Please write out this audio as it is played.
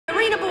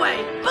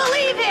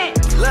Believe it!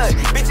 Look,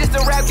 bitches the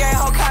rap game,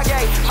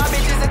 Hokage. My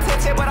bitch is a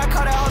 10-10, but I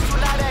call that hoe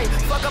Tsunade.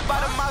 Fuck up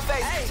out of my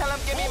face. Tell him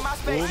give me my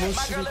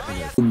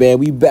space. Man,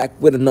 we back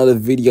with another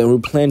video and we're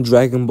playing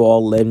Dragon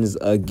Ball Legends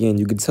again.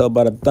 You can tell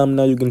by the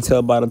thumbnail, you can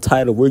tell by the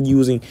title. We're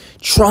using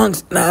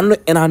Trunks,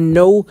 and I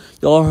know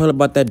y'all heard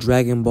about that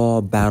Dragon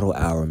Ball Battle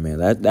Hour, man.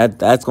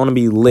 That's gonna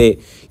be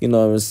lit. You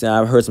know what I'm saying?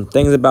 I've heard some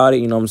things about it.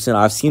 You know what I'm saying?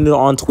 I've seen it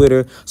on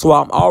Twitter, so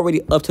I'm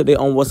already up to date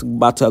on what's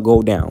about to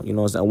go down. You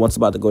know what I'm saying? What's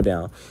about to go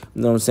down.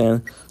 You know what I'm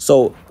saying?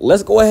 So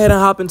let's go ahead and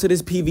hop into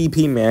this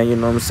PvP, man. You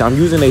know what I'm saying? I'm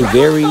using a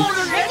very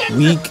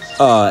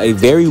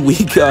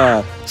weak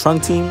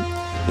Trunk team.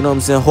 You know what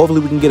I'm saying?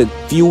 Hopefully we can get a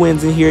few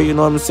wins in here. You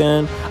know what I'm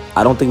saying?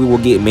 I don't think we will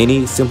get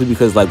many, simply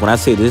because, like, when I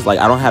say this, like,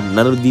 I don't have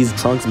none of these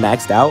Trunks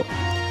maxed out,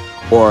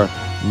 or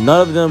none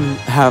of them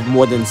have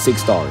more than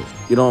 6 stars.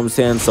 You know what I'm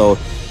saying? So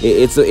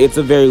it's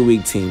a very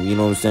weak team. You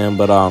know what I'm saying?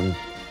 But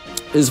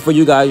this is for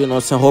you guys. You know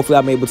what I'm saying? Hopefully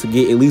I'm able to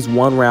get at least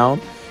one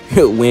round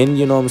win.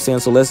 You know what I'm saying?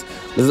 So let's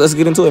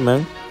get into it,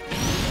 man.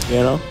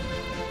 You know?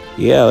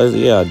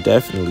 Yeah,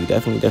 definitely.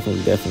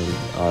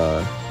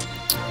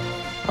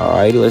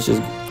 Alrighty, let's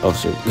just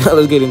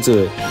let's get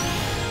into it.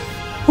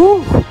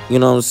 Whew. You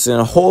know what I'm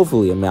saying?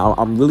 Hopefully, man.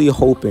 I'm really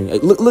hoping.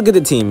 Look at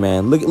the team,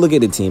 man. Look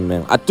at the team,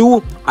 man. I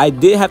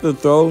did have to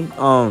throw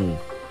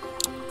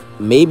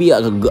maybe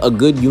a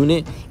good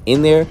unit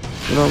in there.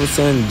 You know what I'm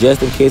saying?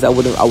 Just in case I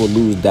would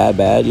lose that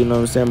bad. You know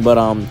what I'm saying? But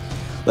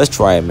let's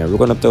try it, man. We're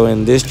gonna throw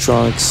in this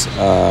Trunks,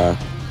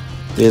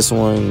 this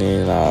one,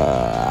 and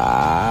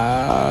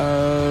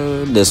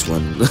this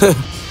one.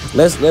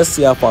 let's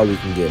see how far we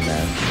can get,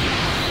 man.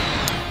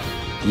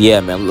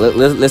 Yeah, man.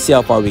 Let's see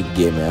how far we can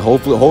get, man.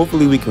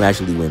 Hopefully we can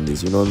actually win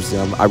this. You know what I'm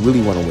saying? I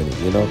really want to win it.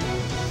 You know.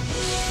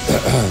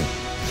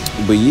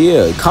 But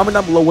yeah, comment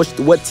down below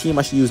what team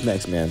I should use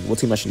next, man. What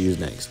team I should use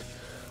next.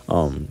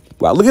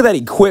 Wow, look at that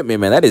equipment,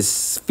 man. That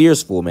is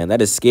fearful, man.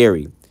 That is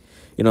scary.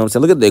 You know what I'm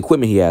saying? Look at the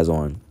equipment he has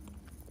on.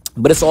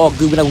 But it's all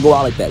good. We're not gonna go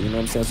out like that. You know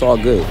what I'm saying? It's all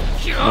good.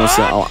 You know what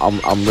I'm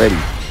saying? I'm ready.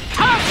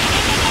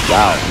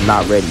 Wow, I'm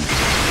not ready.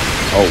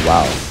 Oh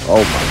wow.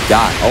 Oh my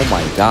god. Oh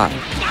my god.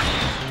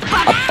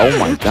 Oh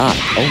my god.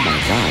 Oh my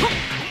god.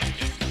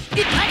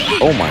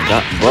 Oh my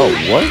god. Bro,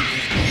 what?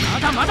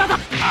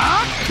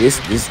 This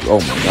oh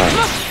my god.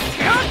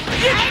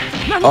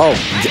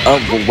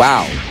 Oh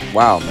wow.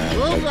 Wow, man.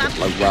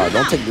 Like wow,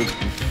 don't take this.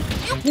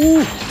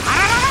 Woo.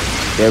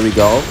 There we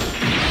go.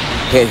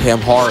 Hit him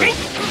hard.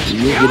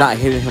 You're not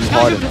hitting him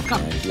hard enough,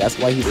 man. That's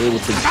why he's able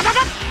to.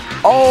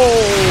 Oh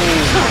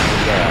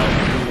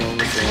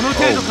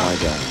my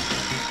god.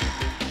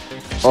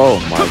 Oh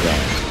my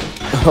god.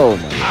 Oh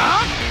my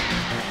god.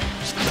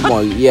 Come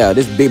on, yeah,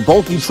 this big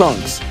bulky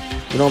Trunks.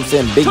 You know what I'm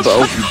saying? Big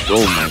bulky.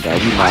 Oh my god,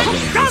 we not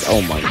winning this.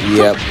 Oh my,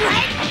 yep.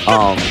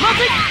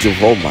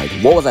 Oh my,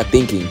 what was I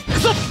thinking?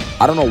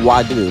 I don't know why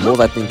I did it. What was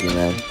I thinking,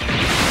 man?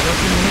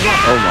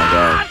 Oh my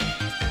god.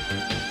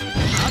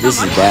 This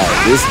is bad.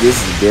 This is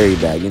very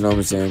bad. You know what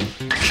I'm saying?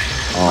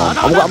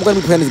 I'm gonna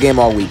be playing this game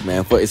all week,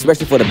 man.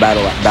 Especially for the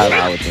battle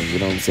hour thing. You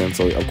know what I'm saying?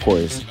 So of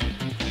course.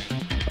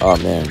 Oh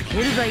man.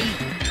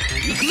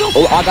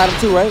 Oh, I got him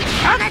too, right?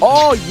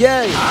 Oh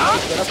yeah.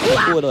 That's pretty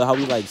cool though. How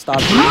we like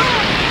stopped.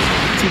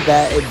 Too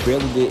bad it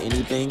barely did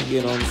anything.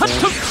 You know what I'm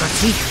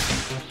saying?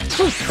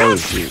 Oh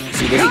shit.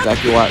 See, that's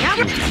exactly why.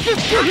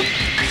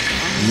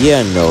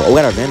 Yeah, no. Oh, we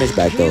got our advantage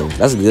back though.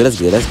 That's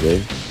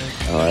good.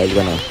 All right, we're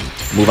gonna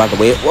move out the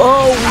way.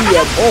 Whoa,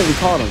 we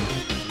caught him.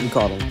 You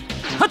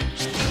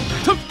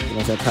know what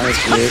I'm saying? Kind of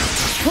scared.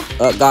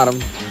 Got him.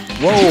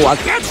 Whoa, what?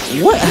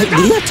 Did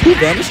he have 2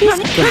 vanishes?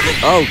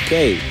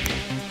 Okay.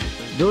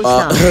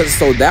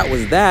 So that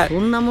was that.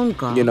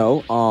 You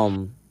know,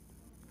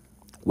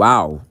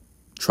 wow.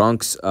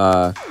 Trunks,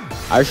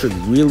 I should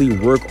really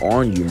work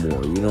on you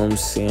more. You know what I'm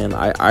saying?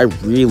 I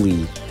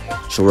really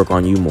should work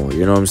on you more.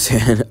 You know what I'm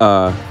saying?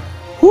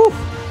 Whew.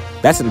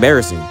 That's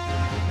embarrassing.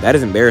 That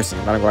is embarrassing.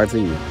 I'm not gonna lie to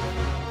you.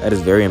 That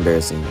is very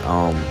embarrassing.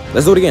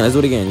 Let's do it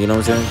again. You know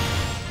what I'm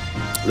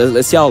saying?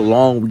 Let's see how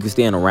long we can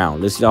stand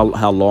around. Let's see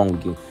how long we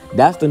can.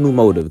 That's the new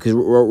motive, because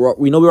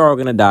we know we're all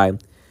gonna die.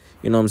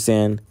 You know what I'm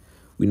saying?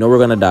 We know we're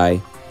gonna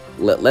die.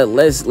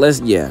 Let's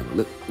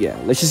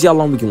just see how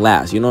long we can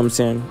last. You know what I'm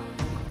saying?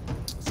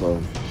 So,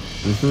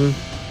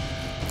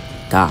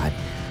 God,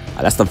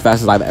 that's the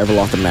fastest I've ever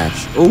lost a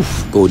match.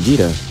 Oof,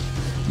 Gogeta.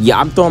 Yeah,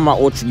 I'm throwing my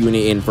Ultra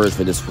unit in first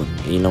for this one.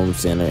 You know what I'm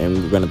saying?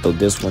 And we're gonna throw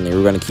this one, and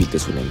we're gonna keep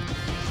this one in.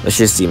 Let's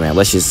just see, man.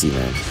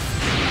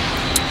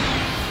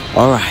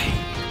 All right.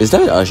 Is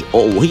that he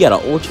got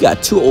an Ultra? He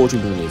got 2 Ultra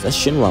units. That's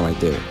Shinron right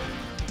there.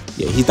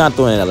 Yeah, he's not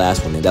throwing that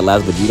last one in. That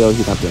last Vegito,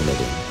 he's not throwing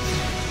that in.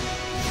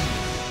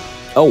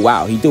 Oh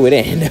wow, he threw it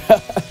in.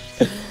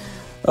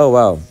 Oh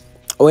wow.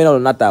 Oh wait, no,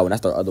 not that one.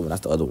 That's the other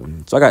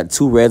one. So I got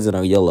 2 reds and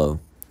a yellow.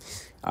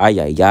 Ay.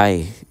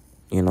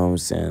 You know what I'm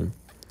saying?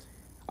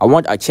 I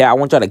want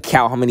y'all to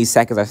count how many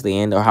seconds I stay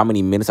in or how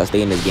many minutes I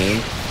stay in this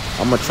game.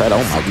 I'm gonna try to.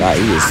 Oh my god,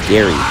 he is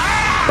scary.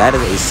 That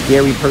is a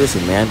scary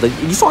person, man. Like,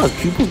 you saw his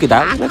pupils get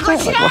out like that?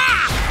 Like, what?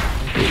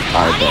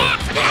 Alright,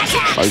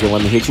 bet. Are you gonna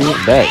let me hit you?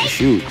 Bet.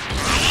 Shoot.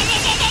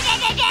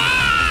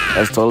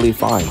 That's totally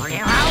fine.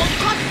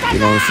 You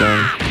know what I'm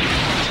saying?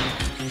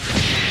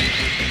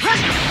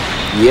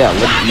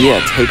 Yeah,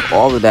 take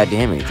all of that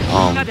damage.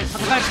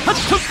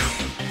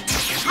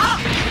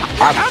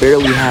 I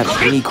barely have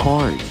any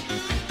cards.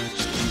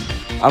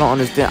 I don't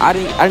understand. I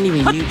didn't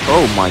even use.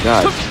 Oh my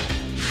god.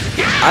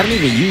 I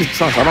didn't even use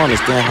Trunks. I don't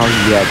understand how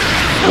he had.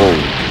 Whoa.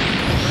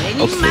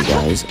 Okay,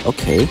 guys.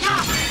 Okay.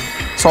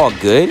 It's all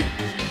good.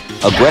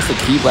 Aggressive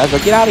key blast.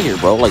 Like, get out of here,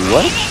 bro. Like,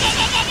 what?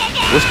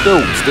 We're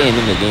still staying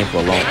in the game for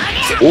a long.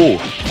 Oh,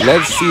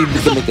 let's see if we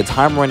can make the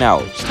time run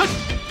out.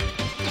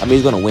 I mean,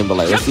 he's gonna win, but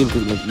like, let's see if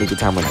we can make the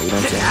time run out. You know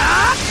what I'm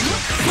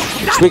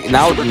saying?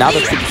 Now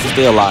the trick is to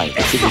stay alive.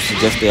 The trick is to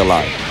just stay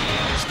alive.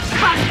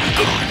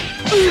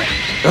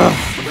 Ugh.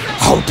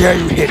 How dare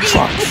you hit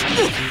Trunks?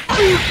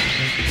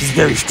 He's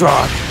very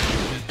strong.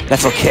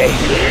 That's okay.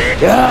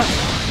 Yeah.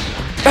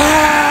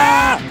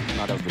 Ah!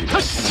 No, that was pretty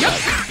bad.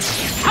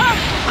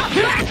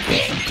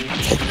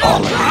 Take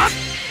all of it.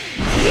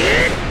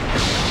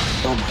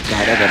 Oh my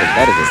god,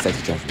 that is a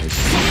sexy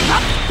transformation.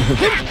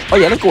 Oh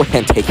yeah, let's go ahead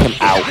and take him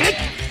out. Let's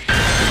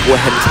go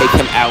ahead and take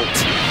him out.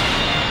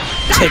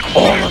 Take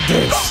all of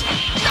this.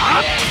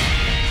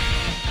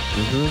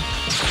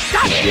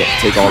 Yeah,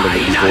 take all of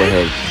it. Just go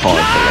ahead. Pause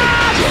for like,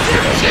 yeah,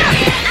 take all of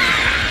it.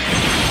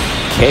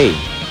 Okay.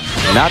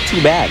 Not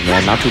too bad,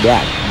 man. Not too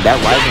bad. That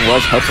Rising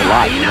Rush helps a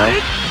lot, you know?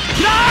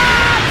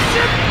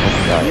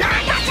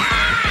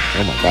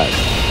 Oh my god.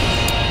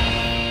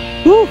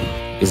 Woo.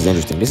 This is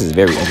interesting. This is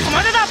very interesting.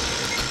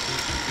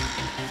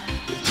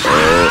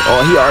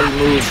 Oh, he already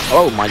moved.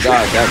 Oh my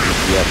god. That was,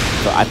 yeah.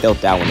 So I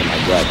felt that one in my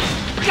gut.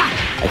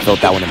 I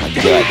felt that one in my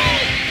gut.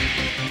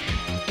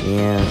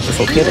 Yeah, it's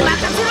okay then.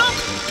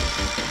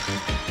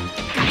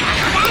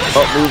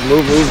 Oh,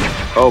 move.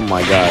 Oh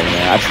my god,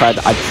 man.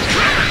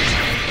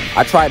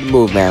 I tried to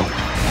move, man.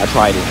 I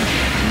tried it.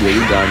 Yeah,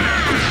 you done.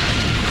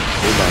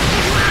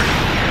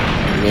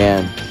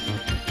 Man.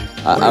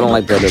 I don't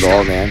like that at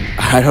all, man.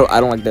 I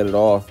don't like that at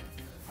all.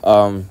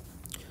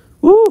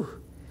 Woo.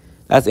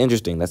 That's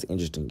interesting.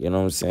 You know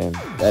what I'm saying?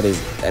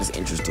 That's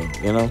interesting,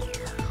 you know?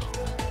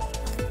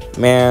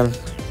 Man,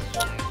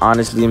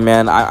 honestly,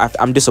 man,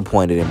 I'm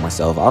disappointed in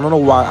myself. I don't know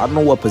why. I don't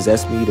know what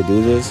possessed me to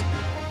do this.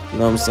 You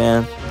know what I'm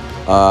saying?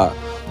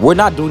 We're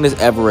not doing this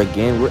ever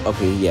again. We're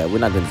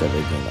not doing this ever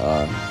again.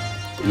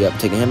 Yep,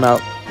 taking him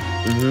out.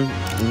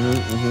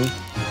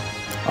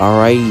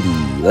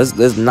 Alrighty.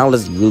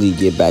 Let's really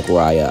get back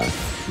where I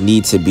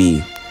need to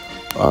be.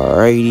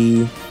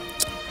 Alrighty.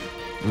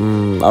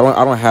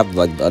 I don't have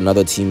like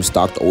another team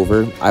stocked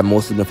over. I've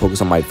mostly been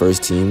focused on my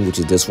first team, which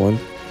is this one.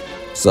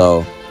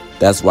 So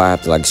that's why I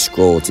have to like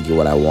scroll to get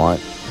what I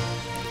want.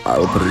 Alright,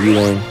 we're putting you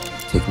in,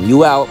 taking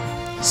you out,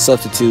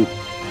 substitute.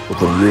 We're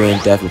putting you in,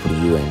 definitely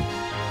putting you in.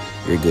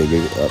 You're good,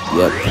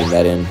 yep, putting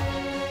that in.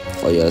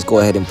 Oh yeah, let's go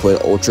ahead and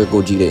put Ultra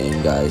Gogeta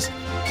in, guys.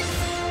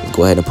 Let's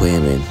go ahead and put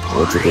him in.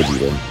 Ultra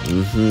Gogeta.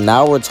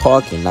 Now we're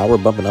talking. Now we're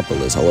bumping up a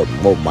list. Oh,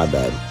 my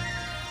bad.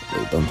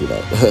 Wait, don't do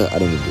that. I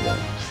didn't even do that.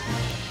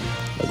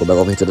 I'll go back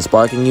over here to the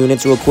sparking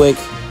units real quick.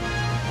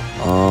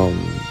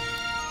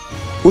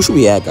 Who should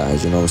we add,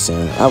 guys? You know what I'm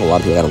saying? I have a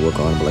lot of people I gotta work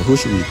on, but like, who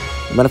should we?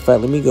 Matter of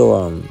fact, let me go.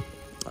 All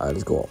right,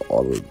 let's go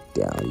all the way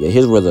down. Yeah,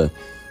 here's where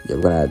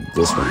we're gonna add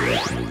this one.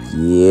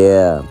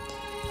 Yeah.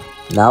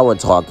 Now we're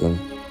talking,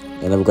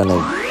 and then we're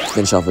gonna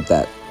finish off with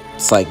that.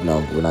 Psych,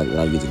 no, we're not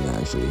using that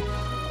actually.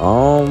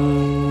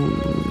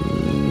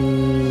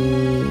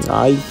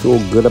 I feel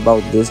good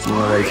about this. You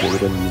know, right? So we're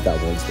gonna use that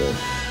one instead.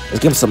 Let's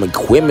get some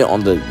equipment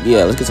on the.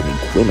 Yeah, let's get some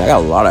equipment. I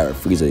got a lot of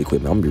Frieza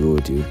equipment. I'm gonna be real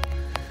with you.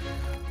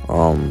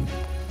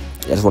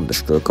 I just wanted to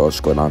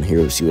scroll down here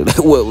to see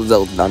what was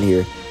else down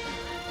here.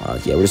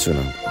 Yeah, we're just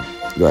gonna.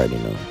 You already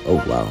know. Oh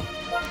wow.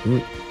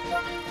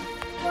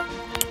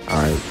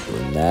 All right,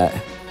 doing that.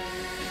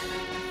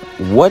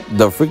 What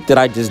the freak did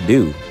I just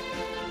do?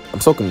 I'm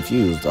so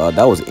confused.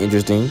 That was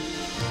interesting.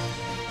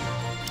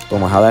 Don't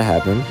know how that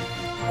happened.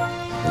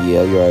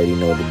 Yeah, you already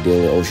know the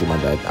deal. Oh shit, my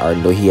bad. I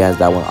already know he has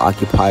that one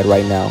occupied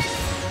right now.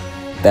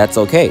 That's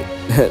okay.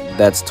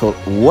 That's total.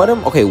 What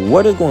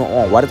is going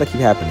on? Why does that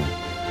keep happening?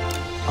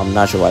 I'm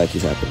not sure why that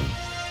keeps happening.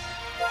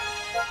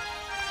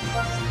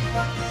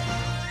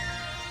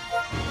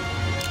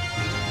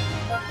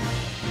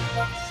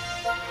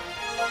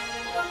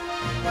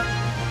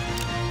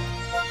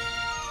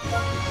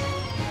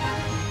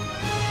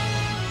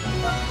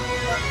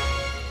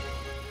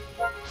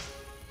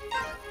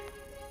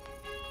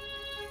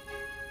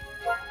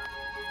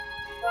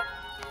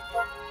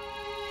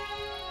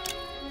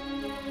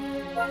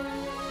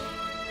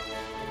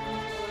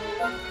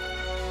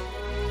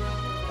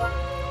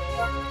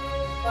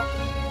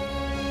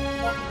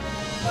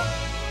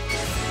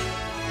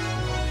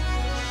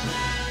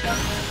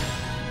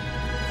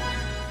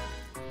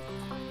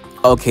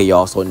 Okay,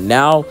 y'all. So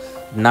now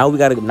we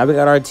got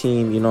our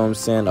team. You know what I'm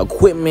saying?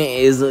 Equipment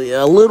is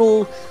a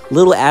little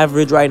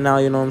average right now.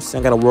 You know what I'm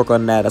saying? Gotta work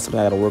on that. That's something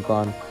I gotta work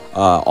on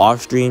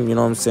off stream. You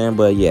know what I'm saying?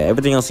 But yeah,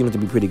 everything else seems to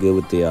be pretty good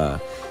with the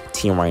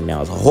team right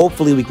now. So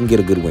hopefully we can get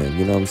a good win.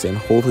 You know what I'm saying?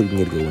 Hopefully we can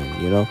get a good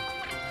win. You know?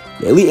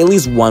 at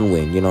least one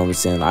win. You know what I'm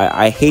saying?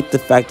 I hate the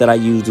fact that I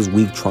used this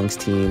weak Trunks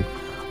team.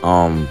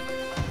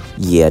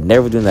 Yeah,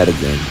 never doing that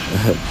again.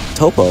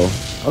 Topo.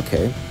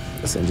 Okay,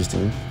 that's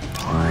interesting.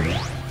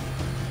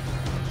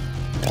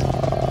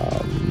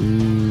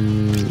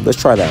 Let's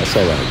try that. Let's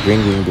try that.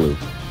 Green, green, blue.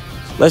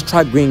 Let's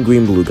try green,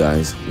 green, blue,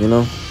 guys. You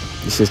know,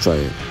 let's just try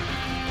it.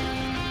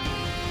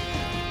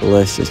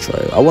 Let's just try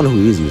it. I wonder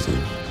who he's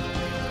using.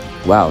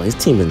 Wow, his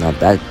team is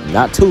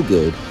not too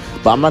good.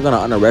 But I'm not gonna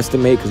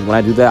underestimate, because when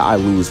I do that, I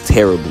lose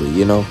terribly.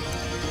 You know.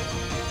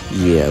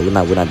 Yeah, we're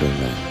not doing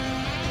that.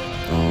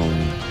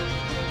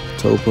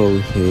 Topo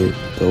hit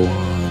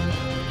Gohan.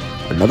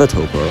 Another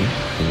Topo. You know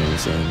what I'm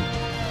saying?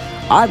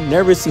 I've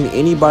never seen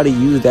anybody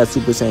use that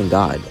Super Saiyan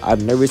God.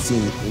 I've never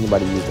seen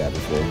anybody use that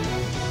before.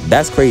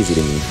 That's crazy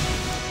to me.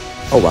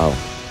 Oh, wow.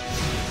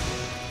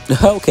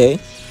 Okay.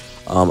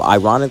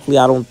 Ironically,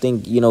 I don't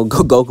think, you know,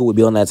 Goku would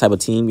be on that type of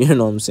team. You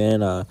know what I'm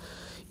saying? Yeah,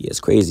 it's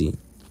crazy.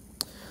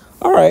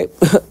 All right.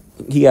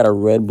 He got a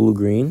red, blue,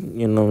 green.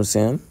 You know what I'm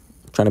saying?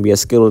 Trying to be a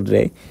skiller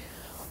today.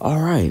 All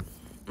right.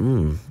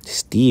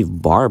 Steve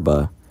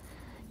Barba.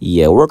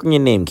 Yeah, work on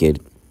your name, kid.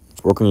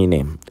 Work on your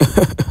name.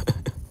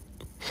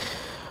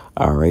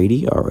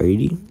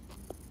 Alrighty.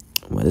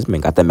 Well, this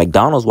man got that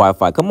McDonald's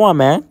Wi-Fi. Come on,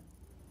 man.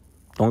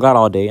 Don't got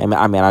all day. I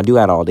mean, I do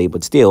got all day,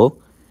 but still,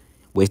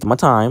 wasting my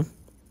time.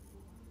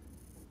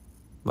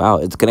 Wow,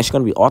 it's connection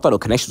gonna be. Oh, I thought the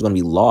connection was gonna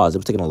be lost. It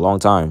was taking a long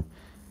time.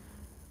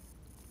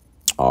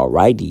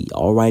 Alrighty.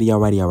 All right,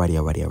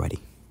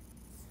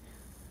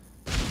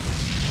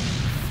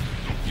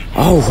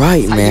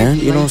 man.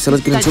 You know, so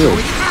let's get into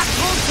it.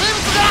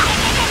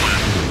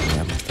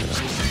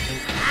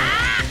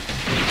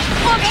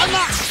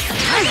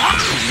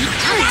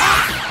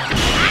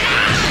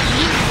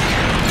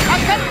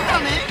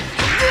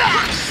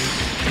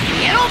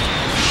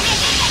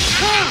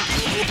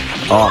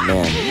 Oh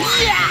man,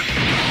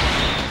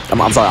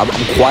 I'm sorry.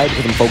 I'm quiet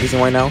because I'm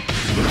focusing right now.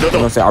 You know what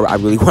I'm saying? I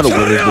really want to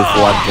win this before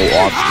I go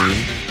off screen.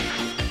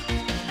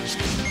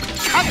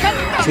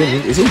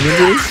 Is he into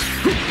this?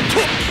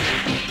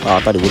 Oh, I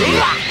thought it would be.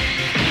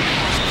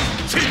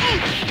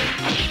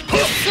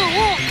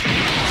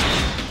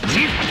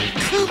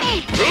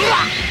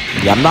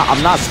 Yeah,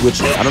 I'm not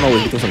switching. I don't know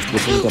what he thinks I'm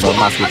switching, but I'm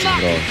not switching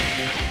at all.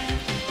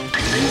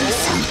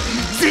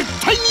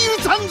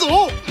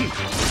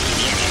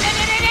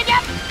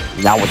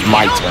 Now it's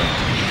my turn.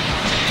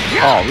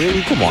 Oh,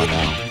 really? Come on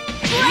now.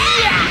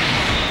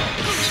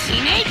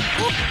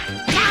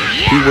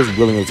 He was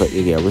willing to.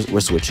 Yeah, we're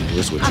switching.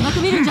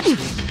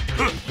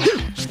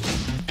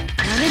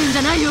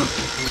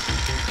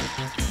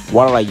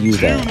 Why did I use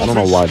that? I don't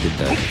know why I did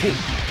that.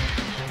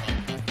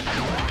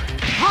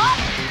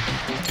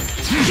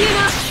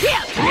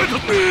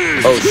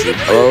 Oh shit.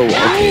 Oh,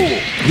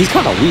 okay. He's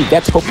kind of weak.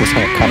 That Topo's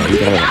kind of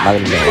weak. I'm not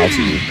even gonna lie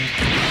to you.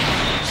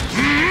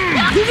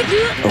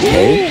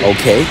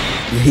 Okay.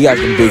 He got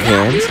some big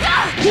hands.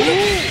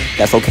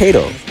 That's okay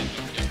though.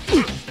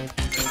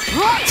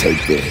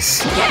 Take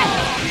this.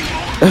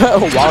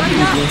 While he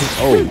was doing his.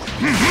 Oh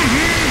my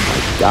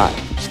god.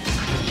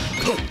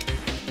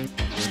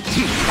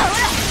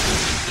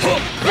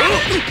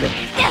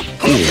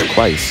 Jesus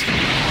Christ.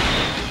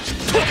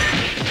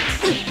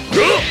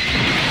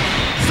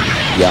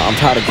 Yeah, I'm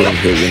tired of getting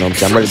hit, you know what I'm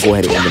saying? I'm ready to go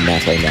ahead and end the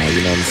match right now,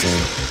 you know what I'm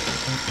saying?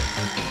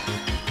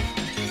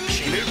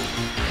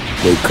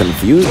 Wait,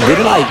 confused?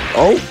 Didn't I?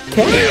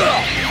 Okay.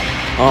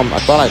 I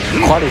thought I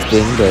caught his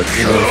thing, but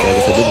you know what I'm saying? I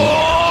guess I didn't.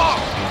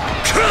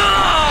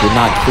 Did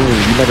not kill him.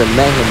 You never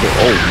met him, but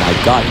oh my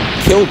god, he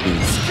killed me.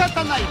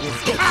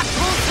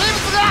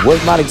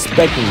 Was not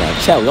expecting that.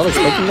 Chat, was y'all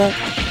expecting that?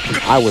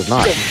 I was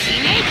not.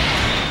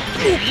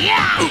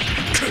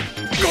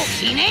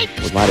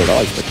 Was not at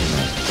all expecting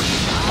that.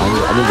 I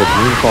need the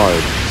green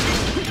card.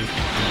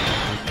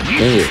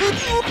 Dang it.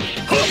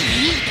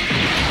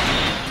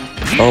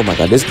 Oh my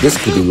god, this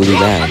could be really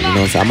bad. You know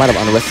what I'm saying? I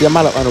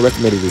might have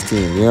underestimated this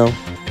team, you know?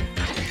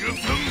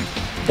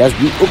 That's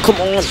oh come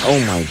on. Oh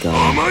my god.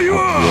 Oh,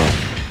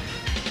 yeah.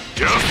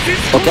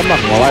 Okay, I'm not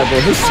gonna lie, bro.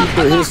 His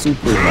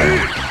super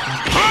man.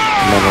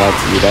 I'm not gonna lie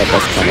to you,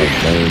 that's kind of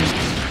lame.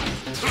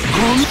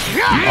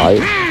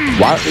 Alright.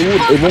 Why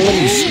it won't let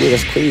me see?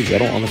 That's crazy. I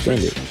don't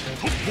understand it.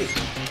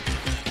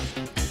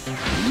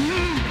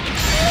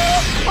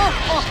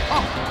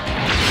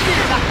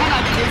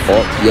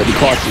 Oh, yeah, we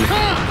caught you.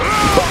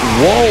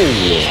 Whoa,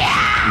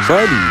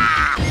 buddy.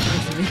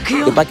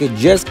 If I could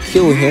just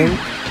kill him.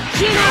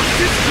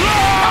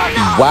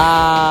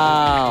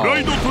 Wow.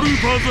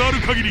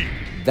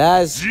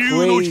 That's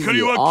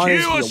crazy.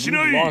 Honestly,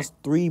 we lost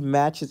 3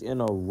 matches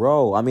in a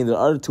row. I mean, the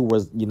other 2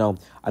 was, you know,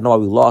 I know why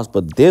we lost,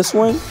 but this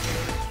one,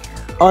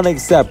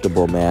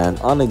 unacceptable, man.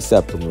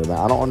 Unacceptable, man.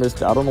 I don't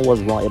understand. I don't know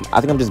what's wrong. I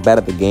think I'm just bad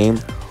at the game.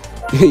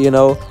 You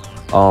know?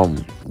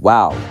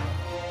 Wow.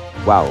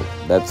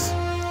 That's,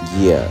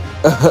 yeah.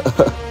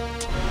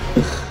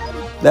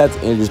 That's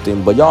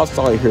interesting. But y'all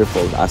saw it here,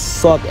 folks. I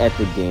suck at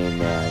the game,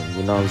 man.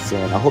 You know what I'm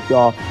saying? I hope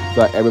y'all, if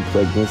y'all ever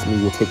play against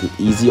me, will take it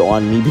easy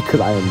on me because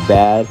I am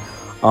bad.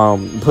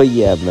 But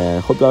yeah,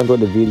 man. Hope y'all enjoyed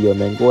the video,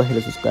 man. Go ahead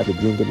and subscribe to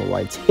Green Gamer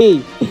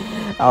YT.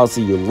 I'll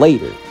see you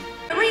later.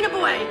 Arena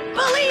Boy,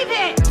 believe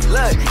it!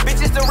 Look,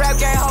 bitches the rap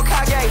game,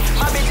 Hokage.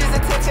 My bitch is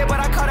a 10, but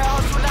I call that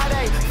hoe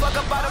Tsunade. Fuck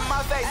up out of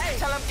my face.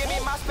 Tell him give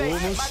me my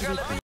space. My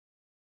girl